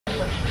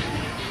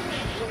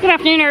Good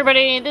afternoon,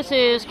 everybody. This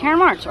is Karen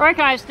Martz. Alright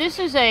guys, this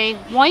is a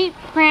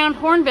white-crowned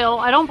hornbill.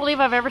 I don't believe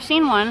I've ever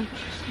seen one.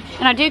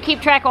 And I do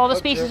keep track of all the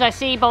species I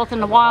see, both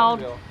in the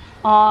wild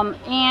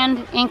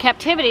and in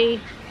captivity.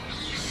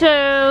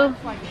 So,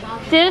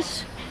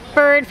 this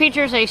bird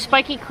features a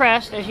spiky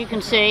crest, as you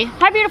can see.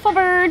 Hi, beautiful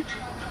bird!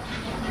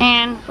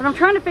 And what I'm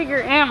trying to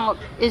figure out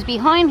is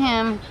behind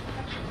him,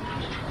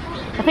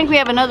 I think we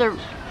have another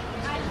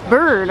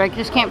bird. I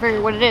just can't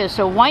figure what it is.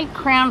 So,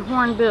 white-crowned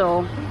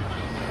hornbill.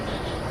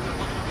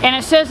 And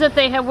it says that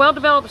they have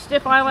well-developed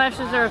stiff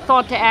eyelashes that are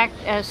thought to act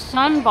as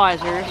sun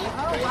visors.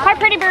 Hi,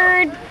 pretty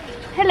bird.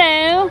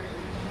 Hello.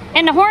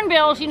 And the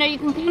hornbills, you know, you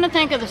can kind of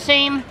think of the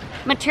same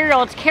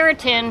material. It's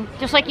keratin,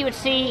 just like you would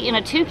see in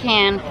a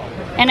toucan.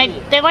 And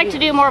they like to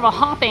do more of a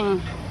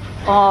hopping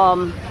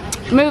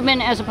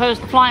movement as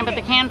opposed to flying, but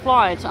they can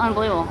fly. It's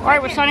unbelievable. All right,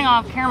 we're signing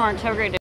off. Karen Martz, have a great day.